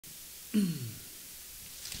Give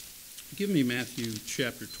me Matthew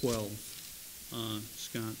chapter 12,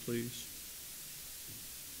 Scott, please.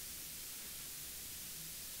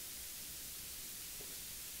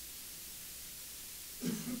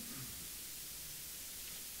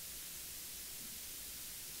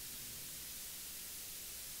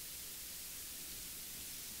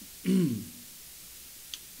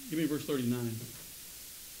 Give me verse 39.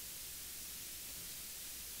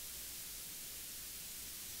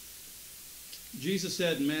 Jesus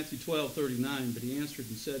said in Matthew 12:39, but he answered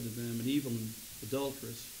and said to them, an evil and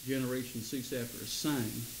adulterous generation seeks after a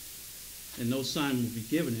sign, and no sign will be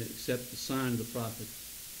given it except the sign of the prophet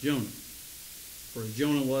Jonah. For as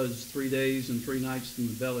Jonah was 3 days and 3 nights in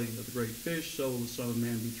the belly of the great fish, so will the Son of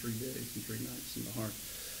Man be 3 days and 3 nights in the heart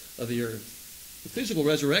of the earth. The physical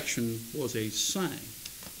resurrection was a sign,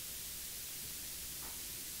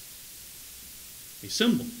 a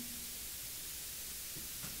symbol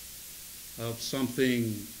of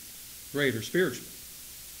something greater spiritually.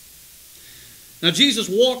 Now, Jesus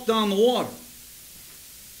walked on the water.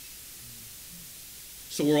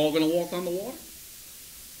 So we're all going to walk on the water?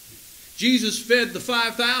 Jesus fed the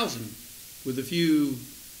 5,000 with a few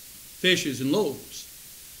fishes and loaves.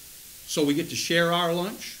 So we get to share our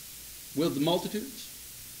lunch with the multitudes?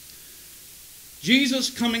 Jesus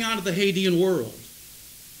coming out of the Hadean world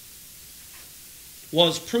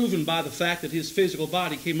was proven by the fact that his physical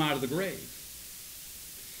body came out of the grave.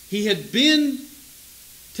 He had been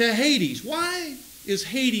to Hades. Why is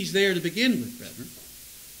Hades there to begin with, brethren?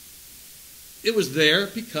 It was there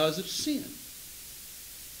because of sin.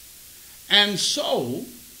 And so,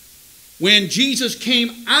 when Jesus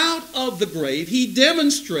came out of the grave, he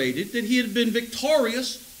demonstrated that he had been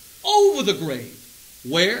victorious over the grave,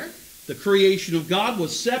 where the creation of God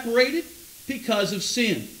was separated because of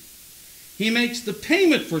sin. He makes the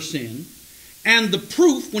payment for sin and the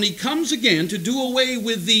proof when he comes again to do away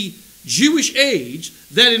with the Jewish age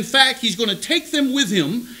that in fact he's going to take them with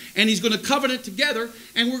him and he's going to covenant together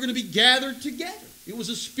and we're going to be gathered together. It was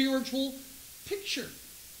a spiritual picture.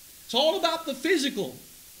 It's all about the physical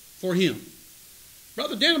for him.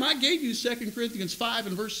 Brother Denham, I gave you 2 Corinthians 5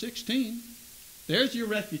 and verse 16. There's your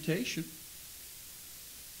refutation.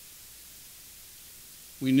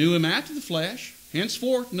 We knew him after the flesh.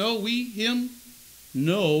 Henceforth know we him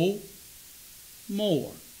no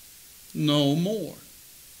more. No more.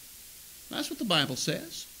 That's what the Bible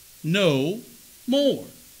says. No more.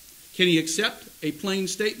 Can he accept a plain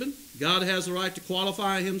statement? God has the right to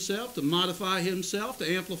qualify himself, to modify himself,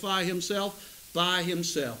 to amplify himself by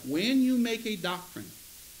himself. When you make a doctrine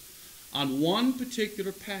on one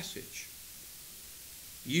particular passage,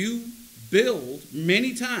 you build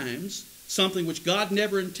many times something which God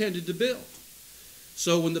never intended to build.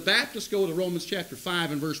 So when the Baptists go to Romans chapter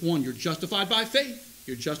 5 and verse 1, you're justified by faith.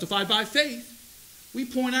 You're justified by faith. We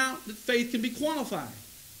point out that faith can be qualified.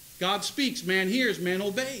 God speaks, man hears, man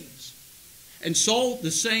obeys. And so the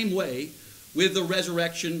same way with the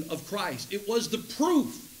resurrection of Christ. It was the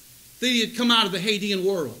proof that he had come out of the Hadean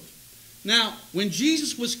world. Now, when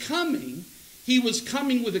Jesus was coming, he was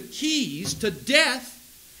coming with the keys to death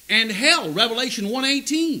and hell. Revelation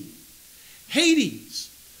 1:18. Hades.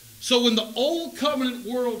 So when the old covenant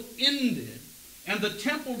world ended and the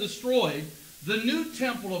temple destroyed, the new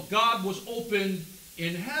temple of God was opened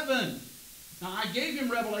in heaven. Now, I gave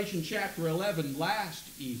him Revelation chapter 11 last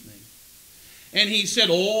evening. And he said,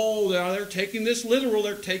 oh, they're taking this literal.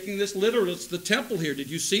 They're taking this literal. It's the temple here.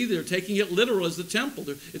 Did you see? They're taking it literal as the temple.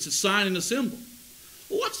 It's a sign and a symbol.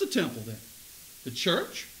 Well, what's the temple then? The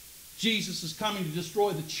church? Jesus is coming to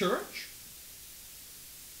destroy the church?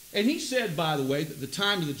 And he said, by the way, that the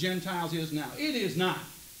time of the Gentiles is now. It is not.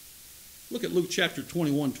 Look at Luke chapter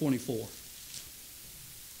 21:24.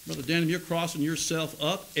 Brother Denham, you're crossing yourself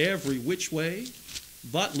up every which way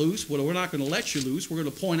but loose. Well, we're not going to let you loose. We're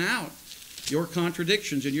going to point out your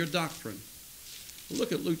contradictions in your doctrine.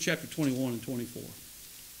 Look at Luke chapter 21 and 24.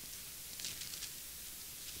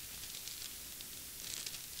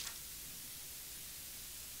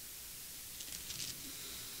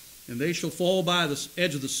 And they shall fall by the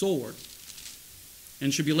edge of the sword,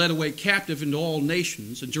 and shall be led away captive into all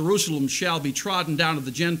nations, and Jerusalem shall be trodden down of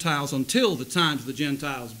the Gentiles until the times of the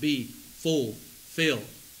Gentiles be fulfilled.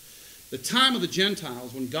 The time of the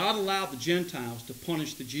Gentiles, when God allowed the Gentiles to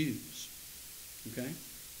punish the Jews. Okay?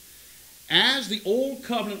 As the old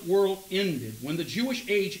covenant world ended, when the Jewish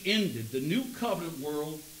age ended, the new covenant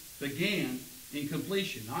world began in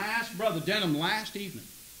completion. I asked Brother Denham last evening,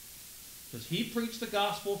 does he preach the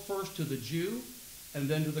gospel first to the Jew and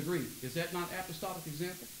then to the Greek? Is that not apostolic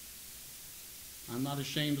example? I'm not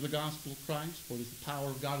ashamed of the gospel of Christ, for it is the power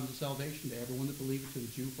of God unto salvation to everyone that believeth, to the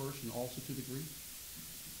Jew first and also to the Greek.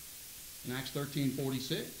 In Acts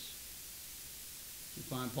 13:46, we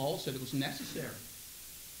find Paul said it was necessary.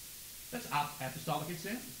 That's apostolic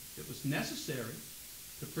example. It was necessary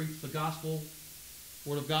to preach the gospel,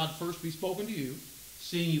 word of God first be spoken to you,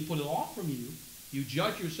 seeing you put it off from you, you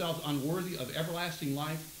judge yourselves unworthy of everlasting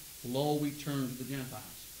life, lo, we turn to the Gentiles.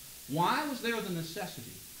 Why was there the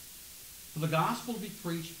necessity for the gospel to be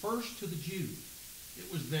preached first to the Jews?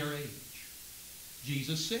 It was their age.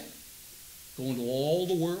 Jesus said, go into all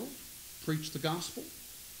the world, preach the gospel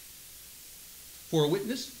for a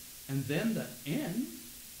witness, and then the end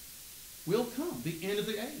will come, the end of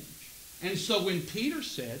the age. And so when Peter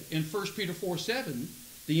said in 1 Peter 4:7,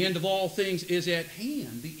 the end of all things is at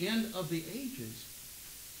hand, the end of the ages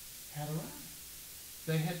had arrived.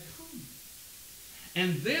 They had come.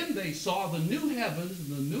 And then they saw the new heavens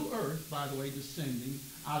and the new earth, by the way, descending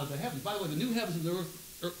out of the heavens. By the way, the new heavens and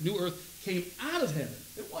the new earth came out of heaven.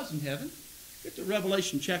 It wasn't heaven. Get to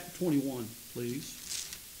Revelation chapter 21, please.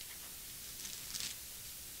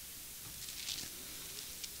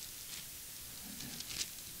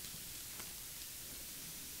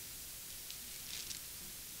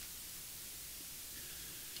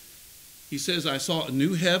 He says, I saw a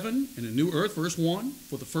new heaven and a new earth, verse 1.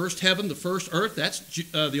 For the first heaven, the first earth, that's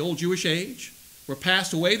the old Jewish age, were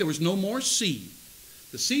passed away. There was no more sea.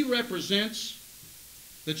 The sea represents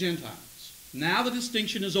the Gentiles. Now the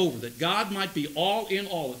distinction is over, that God might be all in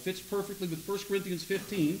all. It fits perfectly with 1 Corinthians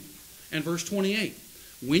 15 and verse 28.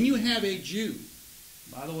 When you have a Jew,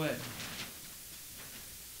 by the way,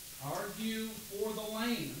 argue for the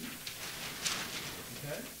land,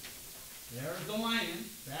 okay? There's the land,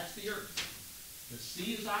 that's the earth. The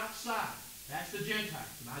sea is outside, that's the Gentiles.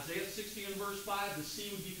 In Isaiah 60 and verse 5, the sea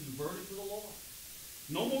would be converted to the Lord.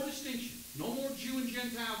 No more distinction, no more Jew and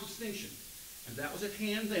Gentile distinction. And that was at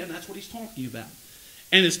hand then, that's what he's talking about.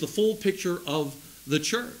 And it's the full picture of the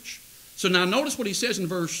church. So now notice what he says in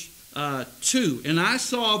verse 2. And I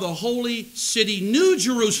saw the holy city, New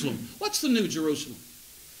Jerusalem. What's the New Jerusalem?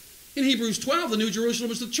 In Hebrews 12, the New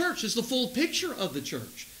Jerusalem is the church. It's the full picture of the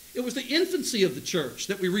church. It was the infancy of the church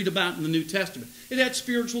that we read about in the New Testament. It had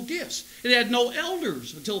spiritual gifts. It had no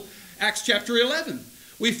elders until Acts chapter 11.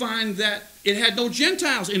 We find that it had no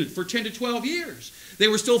Gentiles in it for 10 to 12 years. They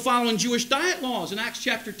were still following Jewish diet laws in Acts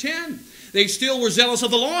chapter 10. They still were zealous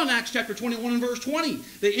of the law in Acts chapter 21 and verse 20.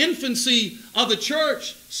 The infancy of the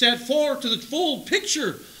church set forth to the full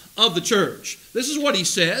picture of the church. This is what he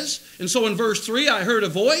says. And so in verse 3, I heard a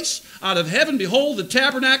voice out of heaven, behold, the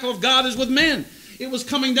tabernacle of God is with men. It was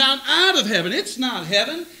coming down out of heaven. It's not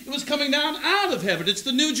heaven. It was coming down out of heaven. It's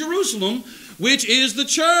the New Jerusalem, which is the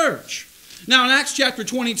church. Now in Acts chapter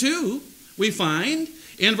 22, we find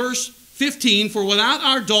in verse 15, for without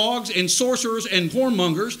our dogs and sorcerers and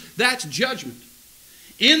whoremongers, that's judgment.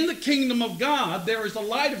 In the kingdom of God, there is the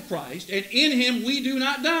light of Christ, and in him we do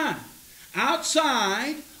not die.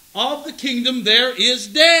 Outside of the kingdom, there is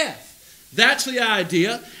death. That's the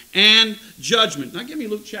idea, and judgment. Now give me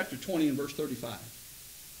Luke chapter 20 and verse 35.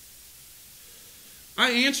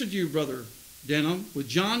 I answered you, Brother Denham, with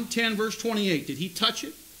John 10 verse 28. Did he touch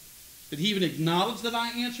it? Did he even acknowledge that I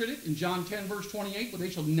answered it in John 10 verse 28, but they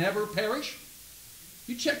shall never perish?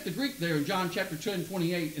 You check the Greek there in John chapter 10,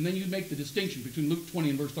 28, and then you make the distinction between Luke 20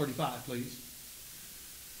 and verse 35, please.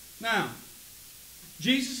 Now,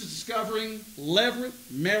 Jesus is discovering levirate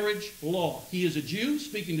marriage law. He is a Jew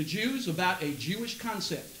speaking to Jews about a Jewish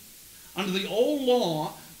concept. Under the old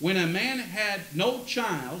law, when a man had no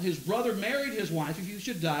child, his brother married his wife if he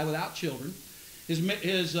should die without children. His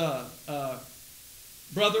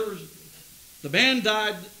brother, the man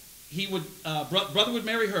died, brother would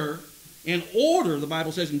marry her in order, the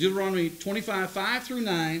Bible says in Deuteronomy 25, 5 through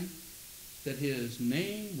 9, that his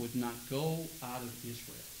name would not go out of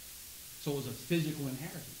Israel. So it was a physical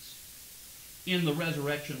inheritance. In the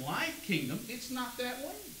resurrection life kingdom, it's not that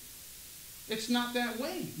way. It's not that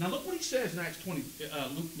way. Now look what he says in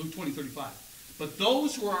Luke 20, 35. But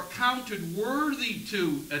those who are counted worthy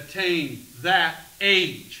to attain that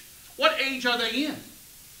age. What age are they in?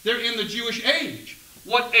 They're in the Jewish age.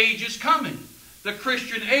 What age is coming? The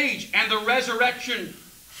Christian age. And the resurrection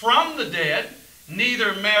from the dead,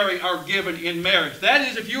 neither marry are given in marriage. That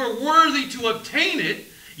is, if you are worthy to obtain it,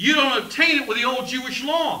 you don't obtain it with the old Jewish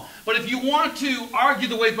law. But if you want to argue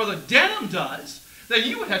the way Brother Denham does, then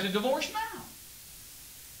you would have to divorce now.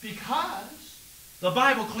 Because the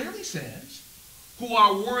Bible clearly says, who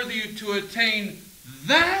are worthy to attain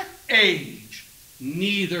that age,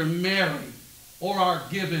 neither marry or are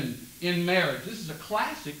given in marriage. This is a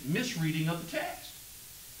classic misreading of the text.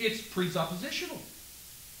 It's presuppositional.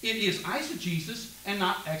 It is eisegesis and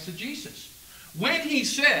not exegesis. When he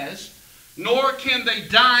says, nor can they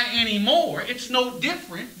die anymore, it's no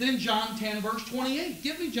different than John 10, verse 28.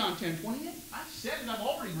 Give me John 10, 28. I've said it, I've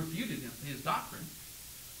already refuted his doctrine.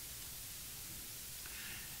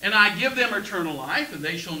 And I give them eternal life, and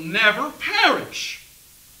they shall never perish.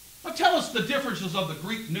 Now tell us the differences of the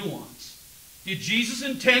Greek nuance. Did Jesus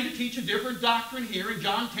intend to teach a different doctrine here in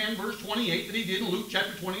John 10, verse 28 than he did in Luke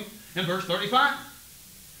chapter 20 and verse 35?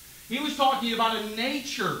 He was talking about a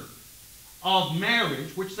nature of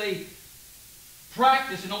marriage which they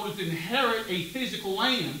practice in order to inherit a physical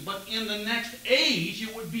land, but in the next age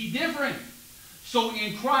it would be different. So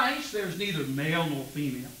in Christ there's neither male nor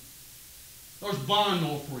female, there's bond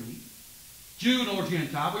nor free, Jew nor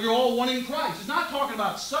Gentile, but you're all one in Christ. It's not talking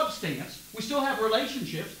about substance. We still have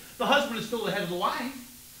relationships. The husband is still the head of the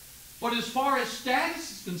wife. But as far as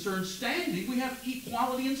status is concerned, standing, we have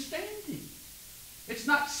equality in standing. It's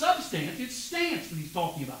not substance, it's stance that he's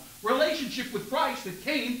talking about. Relationship with Christ that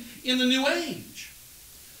came in the new age.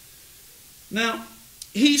 Now,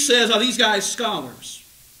 he says, are these guys scholars?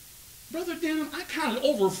 Brother Denham, I counted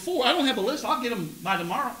over 4. I don't have a list. I'll get them by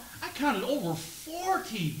tomorrow. I counted over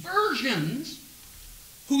 40 versions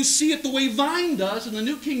who see it the way Vine does in the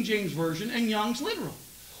New King James Version and Young's Literal.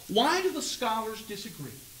 Why do the scholars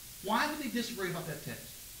disagree? Why do they disagree about that text?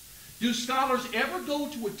 Do scholars ever go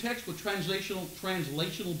to a text with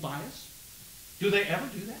translational bias? Do they ever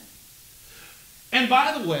do that? And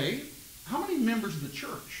by the way, how many members of the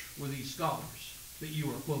church were these scholars that you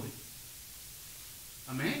are quoting?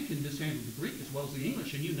 A man can mishandle the Greek as well as the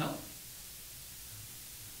English, and you know it.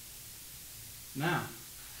 Now,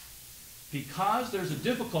 because there's a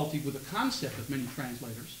difficulty with the concept of many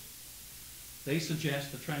translators, they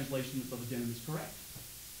suggest the translation of Brother Denham is correct.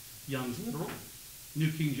 Young's Literal,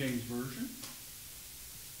 New King James Version,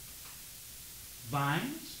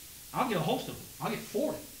 Vines. I'll get a host of them. I'll get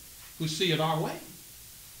 40 who see it our way.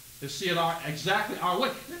 They see it exactly our way.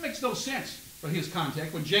 It makes no sense for his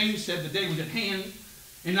context. When James said the day was at hand,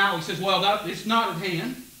 and now he says, well, it's not at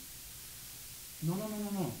hand. No.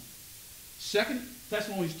 2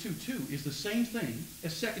 Thessalonians 2:2 is the same thing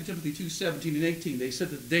as 2 Timothy 2:17 and 18. They said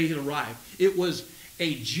that the day had arrived. It was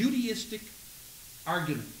a Judaistic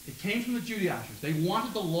argument. It came from the Judaizers. They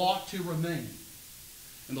wanted the law to remain.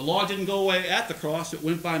 And the law didn't go away at the cross. It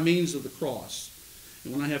went by means of the cross.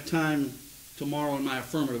 And when I have time tomorrow in my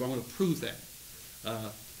affirmative, I'm going to prove that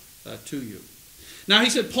to you. Now, he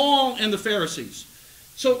said Paul and the Pharisees.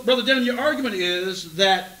 So, Brother Denham, your argument is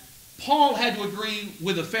that Paul had to agree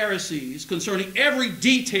with the Pharisees concerning every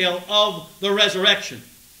detail of the resurrection.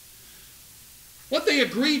 What they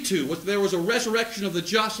agreed to was there was a resurrection of the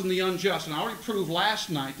just and the unjust. And I already proved last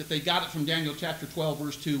night that they got it from Daniel chapter 12,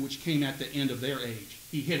 verse 2, which came at the end of their age.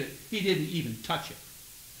 He hit it. He didn't even touch it.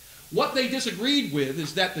 What they disagreed with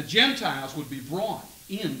is that the Gentiles would be brought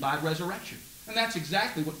in by resurrection. And that's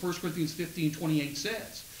exactly what 1 Corinthians 15:28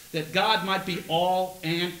 says. That God might be all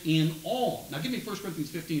and in all. Now give me 1 Corinthians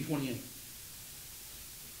 15:28.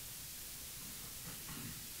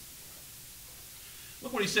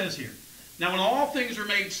 Look what he says here. Now when all things are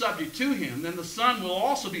made subject to him, then the Son will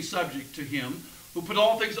also be subject to him who put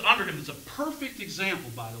all things under him. It's a perfect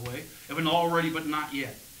example, by the way, of an already but not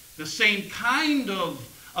yet. The same kind of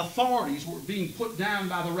authorities were being put down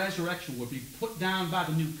by the resurrection, would be put down by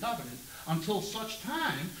the new covenant until such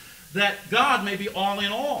time that God may be all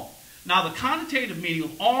in all. Now the connotative meaning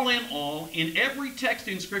of all in every text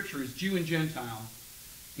in Scripture is Jew and Gentile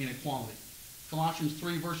in equality. Colossians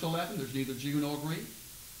 3 verse 11, there's neither Jew nor Greek,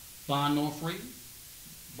 bond nor free,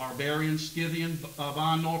 barbarian, Scythian,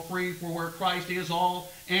 bond nor free, for where Christ is all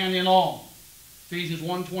and in all. Ephesians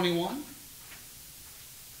 1:21,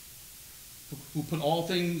 who put all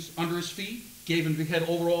things under his feet, gave him to be head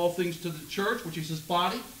over all things to the church, which is his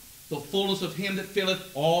body, the fullness of him that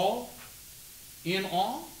filleth all in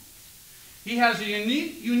all. He has a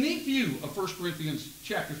unique view of 1 Corinthians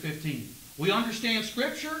chapter 15. We understand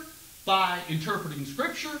Scripture by interpreting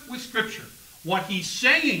Scripture with Scripture. What he's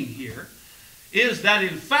saying here is that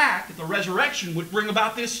in fact that the resurrection would bring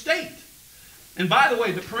about this state. And by the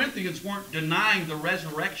way, the Corinthians weren't denying the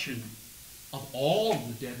resurrection of all of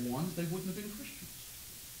the dead ones. They wouldn't have been Christians.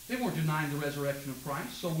 They weren't denying the resurrection of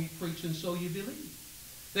Christ, so we preach and so you believe.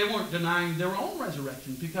 They weren't denying their own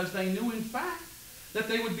resurrection because they knew, in fact, that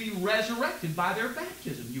they would be resurrected by their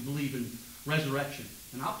baptism. You believe in resurrection.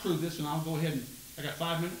 And I'll prove this, and I'll go ahead and... I got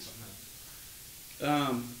 5 minutes?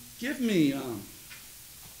 Give me...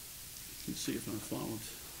 let's see if I found...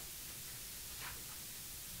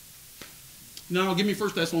 No, give me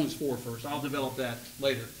 1 Thessalonians 4 first. I'll develop that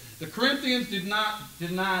later. The Corinthians did not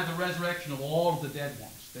deny the resurrection of all of the dead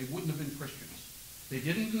ones. They wouldn't have been Christians. They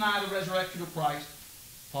didn't deny the resurrection of Christ.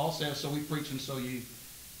 Paul says, so we preach and so you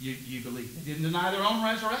believe. They didn't deny their own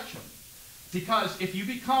resurrection. Because if you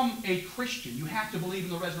become a Christian, you have to believe in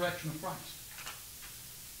the resurrection of Christ.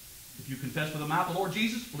 If you confess with the mouth the Lord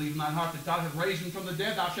Jesus, believe in thine heart that God hath raised him from the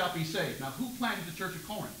dead, thou shalt be saved. Now, who planted the church of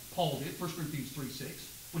Corinth? Paul did, 1 Corinthians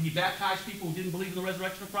 3:6. When he baptized people who didn't believe in the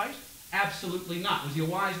resurrection of Christ? Absolutely not. Was he a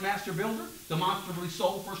wise master builder? Demonstrably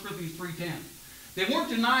so, 1 Corinthians 3:10. They weren't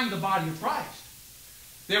denying the body of Christ.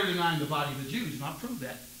 They were denying the body of the Jews, and I'll prove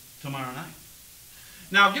that tomorrow night.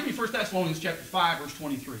 Now, give me 1 Thessalonians chapter 5, verse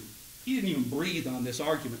 23. He didn't even breathe on this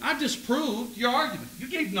argument. I've disproved your argument. You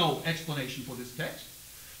gave no explanation for this text.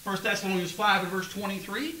 1 Thessalonians 5 and verse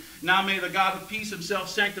 23. Now may the God of peace himself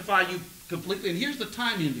sanctify you completely. And here's the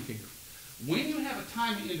time indicator. When you have a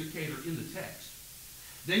time indicator in the text,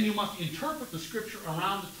 then you must interpret the scripture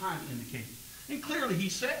around the time indicator. And clearly he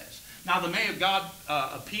says, now the may of God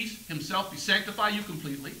of peace himself be sanctify you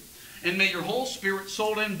completely, and may your whole spirit,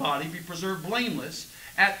 soul, and body be preserved blameless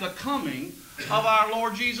at the coming of our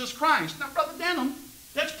Lord Jesus Christ. Now, Brother Denham,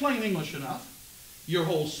 that's plain English enough. Your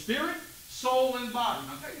whole spirit, soul, and body.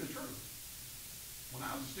 And I'll tell you the truth. When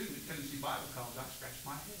I was a student at Tennessee Bible College, I scratched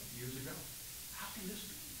my head years ago. How can this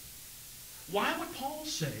be? Why would Paul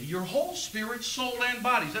say your whole spirit, soul, and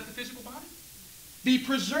body, is that the physical body, be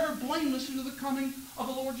preserved blameless into the coming of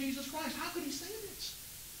the Lord Jesus Christ? How could he say this?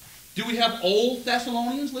 Do we have old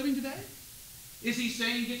Thessalonians living today? Is he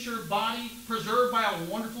saying get your body preserved by a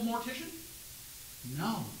wonderful mortician?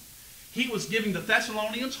 No. He was giving the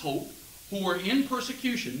Thessalonians hope who were in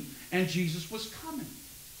persecution, and Jesus was coming.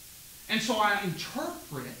 And so I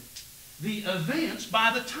interpret the events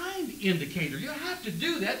by the time indicator. You have to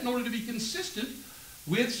do that in order to be consistent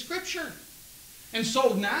with Scripture. And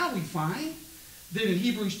so now we find that in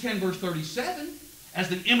Hebrews 10 verse 37, as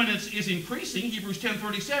the imminence is increasing, Hebrews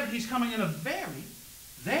 10:37, he's coming in a very,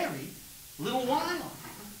 very little while.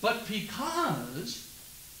 But because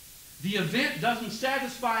the event doesn't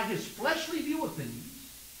satisfy his fleshly view of things,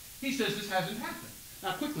 he says this hasn't happened.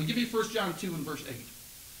 Now quickly, give me 1 John 2 and verse 8.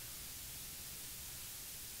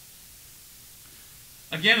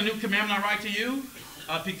 Again, a new commandment I write to you,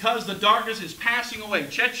 because the darkness is passing away.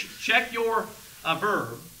 Check your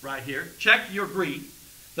verb right here. Check your Greek.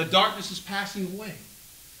 The darkness is passing away.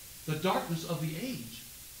 The darkness of the age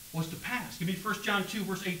was to pass. Give me 1 John 2,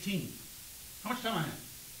 verse 18. How much time I have?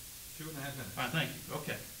 2.5 minutes. All right, thank you.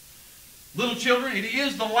 Okay. Little children, it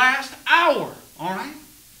is the last hour. All right?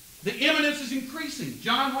 The imminence is increasing.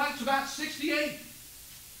 John writes about 68.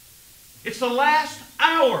 It's the last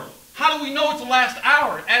hour. How do we know it's the last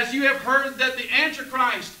hour? As you have heard that the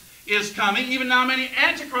Antichrist is coming, even now many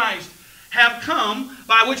Antichrists have come,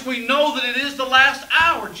 by which we know that it is the last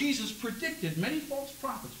hour. Jesus predicted many false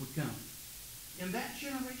prophets would come. In that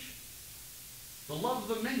generation, the love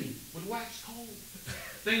of the many would wax cold.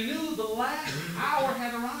 They knew the last hour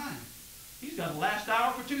had arrived. He's got the last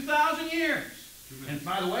hour for 2,000 years. And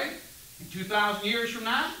by the way, in 2,000 years from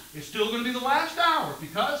now, it's still going to be the last hour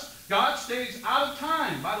because God stays out of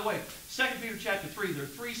time. By the way, 2 Peter chapter 3, there are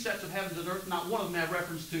 3 sets of heavens and earth. Not one of them have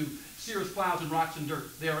reference to cirrus clouds and rocks and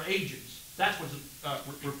dirt. They are ages. That's what's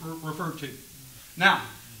referred to. Now,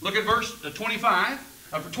 look at verse 25,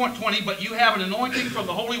 20. But you have an anointing from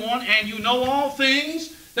the Holy One, and you know all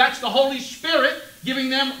things. That's the Holy Spirit giving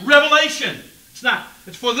them revelation. It's not.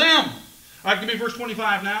 It's for them. All right, give me verse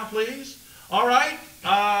 25 now, please. All right.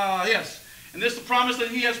 Yes. And this is the promise that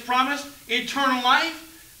he has promised, eternal life.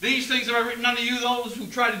 These things have I written unto you, those who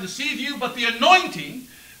try to deceive you, but the anointing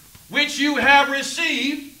which you have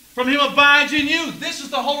received from him abides in you. This is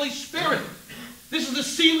the Holy Spirit. This is the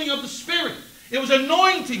sealing of the Spirit. It was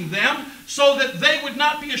anointing them so that they would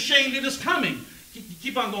not be ashamed in his coming.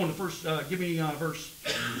 Keep on going to first. Give me verse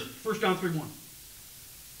 1 John 3:1.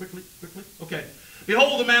 Quickly. Okay.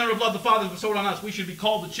 Behold, the manner of love the Father has bestowed on us. We should be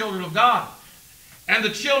called the children of God. And the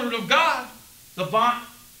children of God,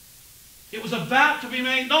 it was about to be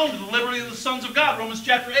made known to the liberty of the sons of God. Romans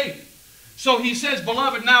chapter 8. So he says,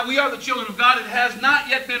 beloved, now we are the children of God. It has not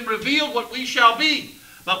yet been revealed what we shall be.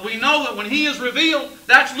 But we know that when he is revealed,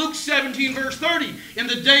 that's Luke 17 verse 30. In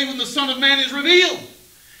the day when the Son of Man is revealed,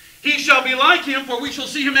 he shall be like him, for we shall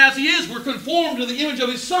see him as he is. We're conformed to the image of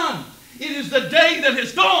his Son. It is the day that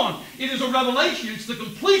has dawned. It is a revelation. It's the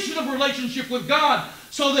completion of relationship with God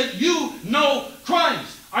so that you know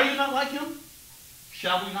Christ. Are you not like him?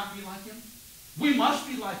 Shall we not be like him? We must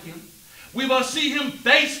be like him. We must see him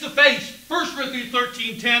face to face. 1 Corinthians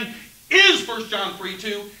 13:10 is 1 John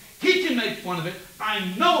 3:2. He can make fun of it. I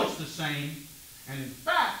know it's the same. And in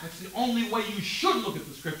fact, that's the only way you should look at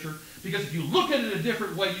the Scripture, because if you look at it a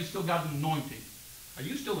different way, you still got an anointing. Are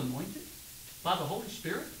you still anointed by the Holy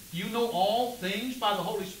Spirit? Do you know all things by the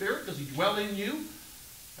Holy Spirit? Does He dwell in you?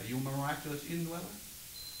 Are you a miraculous indweller?